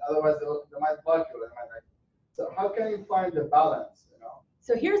otherwise they might block you. They might like, so how can you find the balance, you know?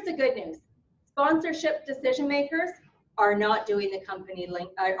 So here's the good news. Sponsorship decision makers are not doing the company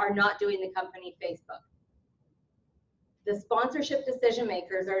are not doing the company Facebook. The sponsorship decision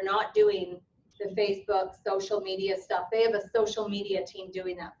makers are not doing the Facebook social media stuff. They have a social media team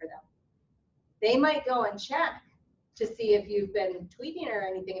doing that for them. They might go and check to see if you've been tweeting or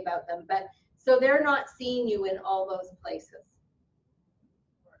anything about them, but so they're not seeing you in all those places.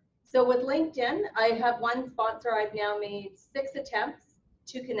 So with LinkedIn, I have one sponsor I've now made 6 attempts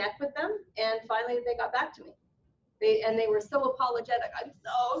to connect with them, and finally they got back to me. They were so apologetic. I'm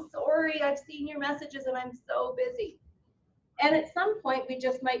so sorry, I've seen your messages and I'm so busy. And at some point we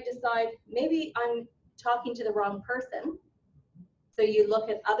just might decide maybe I'm talking to the wrong person. So you look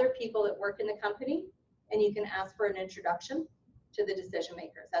at other people that work in the company and you can ask for an introduction to the decision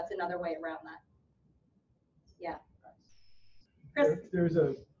makers. That's another way around that. Yeah. Chris? There's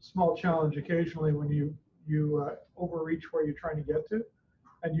a small challenge occasionally when you overreach where you're trying to get to,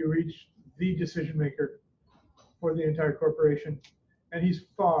 and you reach the decision maker for the entire corporation, and he's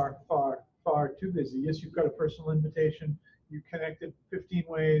far, far, far too busy. Yes, you've got a personal invitation, you connected 15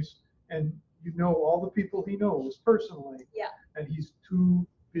 ways, and you know all the people he knows personally. Yeah. And he's too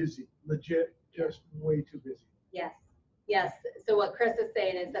busy, legit, just way too busy. Yes, yes. So what Chris is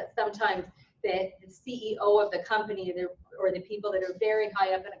saying is that sometimes the CEO of the company or the people that are very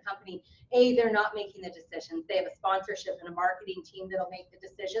high up in a company, they're not making the decisions. They have a sponsorship and a marketing team that'll make the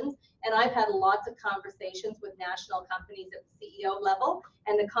decisions. And I've had lots of conversations with national companies at the CEO level,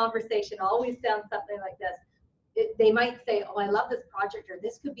 and the conversation always sounds something like this. They might say, oh, I love this project, or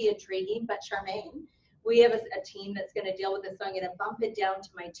this could be intriguing, but Charmaine, we have a team that's going to deal with this, so I'm going to bump it down to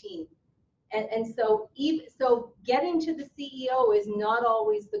my team. And so getting to the CEO is not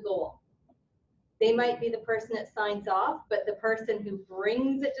always the goal. They might be the person that signs off, but the person who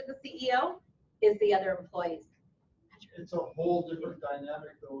brings it to the CEO is the other employees. It's a whole different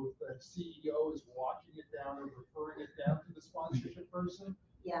dynamic though. If the CEO is walking it down or referring it down to the sponsorship person.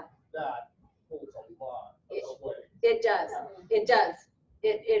 Yeah. That holds a lot of sway. It does. It does.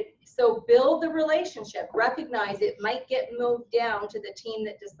 So build the relationship. Recognize it might get moved down to the team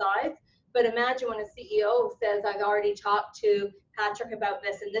that decides. But imagine when a CEO says, I've already talked to Patrick about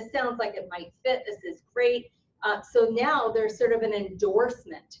this, and this sounds like it might fit. This is great. So now there's sort of an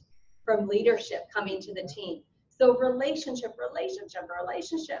endorsement from leadership coming to the team. So relationship.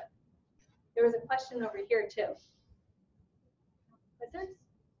 There was a question over here too. Was there?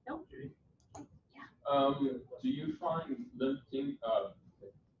 No? Yeah. Do you find LinkedIn,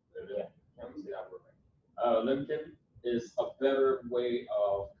 LinkedIn is a better way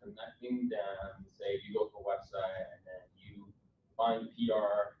of connecting than, say, you go to a website and then you find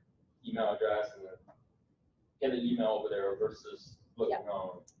PR email address and then get an email over there versus looking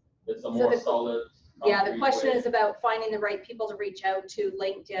on? It's a more solid. Yeah, the question is about finding the right people to reach out to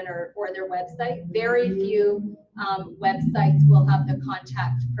LinkedIn or their website. Very few websites will have the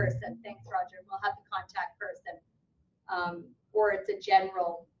contact person. Thanks, Roger. We'll have the contact person. Or it's a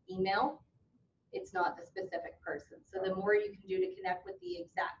general email. It's not the specific person. So the more you can do to connect with the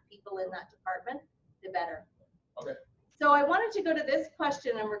exact people in that department, the better. Okay. So I wanted to go to this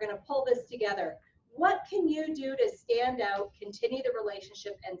question, and we're going to pull this together. What can you do to stand out, continue the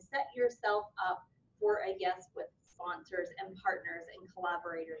relationship, and set yourself up for a yes with sponsors and partners and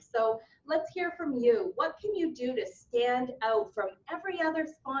collaborators? So let's hear from you. What can you do to stand out from every other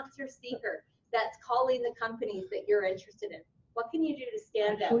sponsor seeker that's calling the companies that you're interested in? What can you do to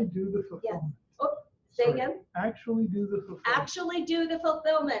stand out? Actually do the fulfillment. Yes. Oh, say again? Actually do the fulfillment. Actually do the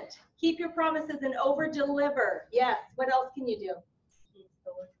fulfillment. Keep your promises and over deliver. Yes. What else can you do?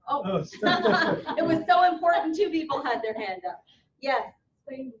 Oh, it was so important. 2 people had their hand up. Yes.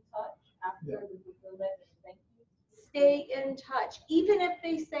 Stay in touch after the fulfillment and thank you. stay in touch. Even if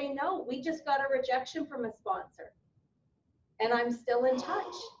they say no, we just got a rejection from a sponsor. And I'm still in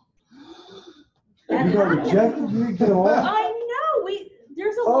touch. That You got happens. rejected, you get off? I know,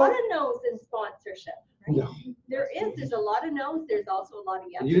 there's a lot of no's in sponsorship, right? No. There's a lot of no's, there's also a lot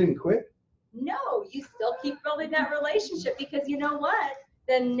of yeses. And you didn't quit? No, you still keep building that relationship because you know what?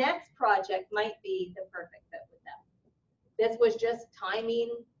 The next project might be the perfect fit with them. This was just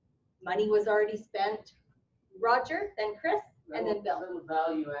timing, money was already spent. Roger, then Chris, and then Bill. Little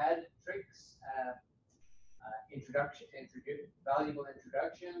value add tricks, valuable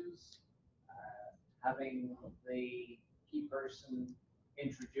introductions, having the key person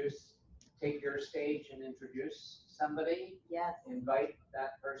take your stage and introduce somebody. Yes. Invite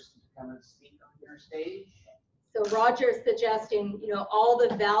that person to come and speak on your stage. So Roger's suggesting, all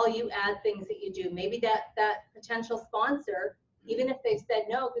the value add things that you do. Maybe that potential sponsor, even if they've said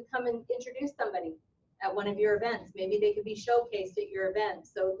no, could come and introduce somebody at one of your events. Maybe they could be showcased at your event.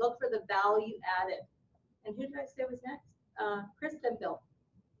 So look for the value added. And who did I say was next? Chris, then Bill.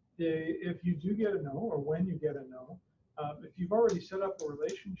 If you do get a no, or when you get a no, if you've already set up a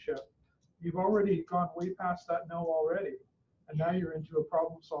relationship, you've already gone way past that no already. And now you're into a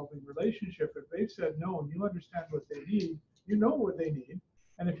problem-solving relationship. If they've said no and you understand what they need, you know what they need.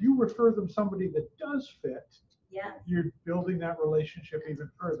 And if you refer them somebody that does fit, yes, you're building that relationship even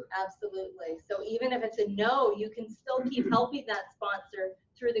further. Absolutely. So even if it's a no, you can still keep helping that sponsor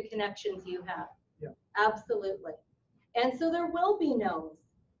through the connections you have. Yeah. Absolutely. And so there will be no's.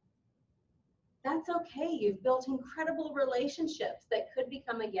 That's okay. You've built incredible relationships that could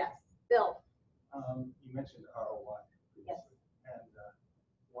become a yes. Bill. You mentioned ROI previously. Yes. And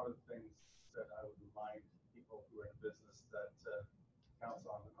one of the things that I would remind people who are in business that counts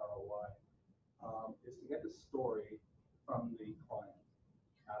on ROI is to get the story from the client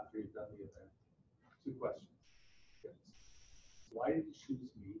after you've done the event. 2 questions. Why did you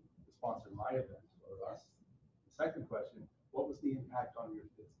choose me to sponsor my event or us? The second question, what was the impact on your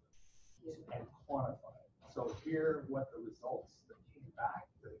business? And quantify it. So hear what the results that came back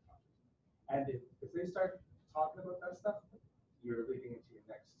to the company. And if they start talking about that stuff, you're leading into your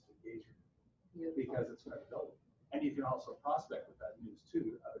next engagement. Beautiful. Because it's credibility. And you can also prospect with that news too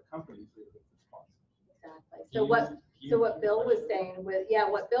to other companies that are sponsors. Exactly. So what Bill was saying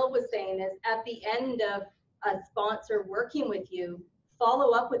is at the end of a sponsor working with you,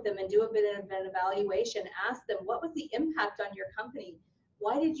 follow up with them and do a bit of an evaluation. Ask them, what was the impact on your company?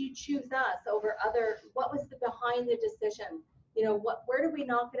 Why did you choose us over what was the behind the decision? Where do we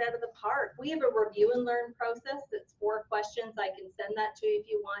knock it out of the park? We have a review and learn process that's 4 questions. I can send that to you if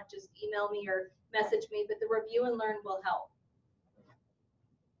you want. Just email me or message me, but the review and learn will help.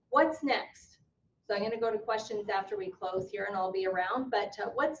 What's next? So I'm going to go to questions after we close here and I'll be around, but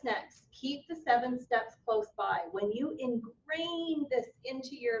what's next? Keep the 7 steps close by. When you ingrain this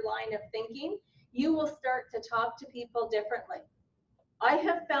into your line of thinking, you will start to talk to people differently. I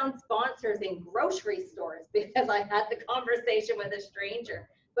have found sponsors in grocery stores because I had the conversation with a stranger,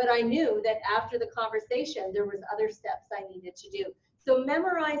 but I knew that after the conversation, there was other steps I needed to do. So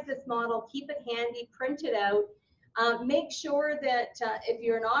memorize this model, keep it handy, print it out. Make sure that if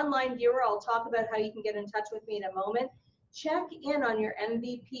you're an online viewer, I'll talk about how you can get in touch with me in a moment. Check in on your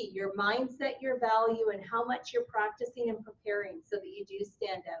MVP, your mindset, your value, and how much you're practicing and preparing so that you do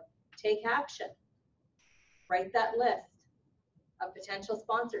stand out. Take action. Write that list of potential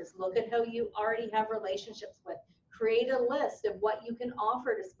sponsors. Look at who you already have relationships with. Create a list of what you can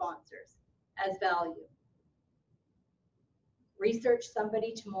offer to sponsors as value. Research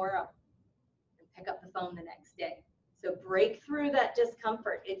somebody tomorrow and pick up the phone the next day. So break through that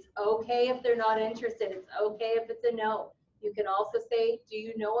discomfort. It's okay if they're not interested. It's okay if it's a no. You can also say, do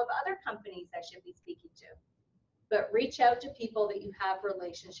you know of other companies I should be speaking to? But reach out to people that you have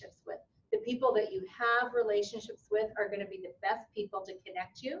relationships with. The people that you have relationships with are going to be the best people to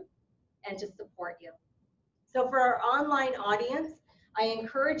connect you and to support you. So for our online audience, I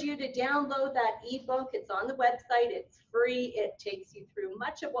encourage you to download that ebook. It's on the website. It's free. It takes you through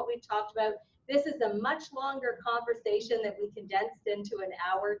much of what we've talked about. This is a much longer conversation that we condensed into an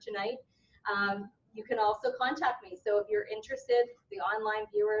hour tonight. You can also contact me. So if you're interested, the online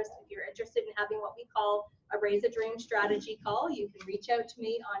viewers, if you're interested in having what we call a Raise a Dream strategy call, you can reach out to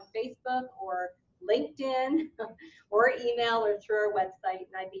me on Facebook or LinkedIn or email or through our website,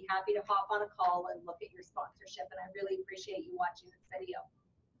 and I'd be happy to hop on a call and look at your sponsorship, and I really appreciate you watching this video.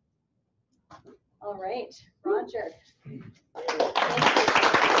 All right, Roger.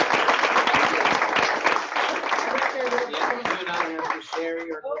 Share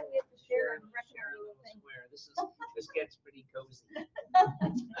your. Oh, we have to share. This gets pretty cozy.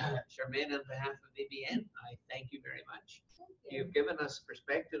 Charmaine, on behalf of VBN, I thank you very much. Thank you. You've given us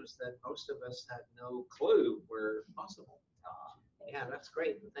perspectives that most of us had no clue were possible. Yeah, that's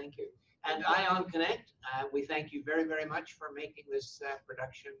great. Thank you. And Ion Connect, we thank you very, very much for making this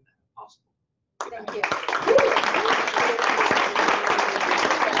production possible. Thank you. Okay.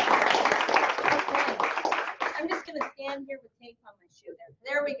 I'm just going to stand here with tape on my shoe there.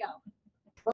 There we go.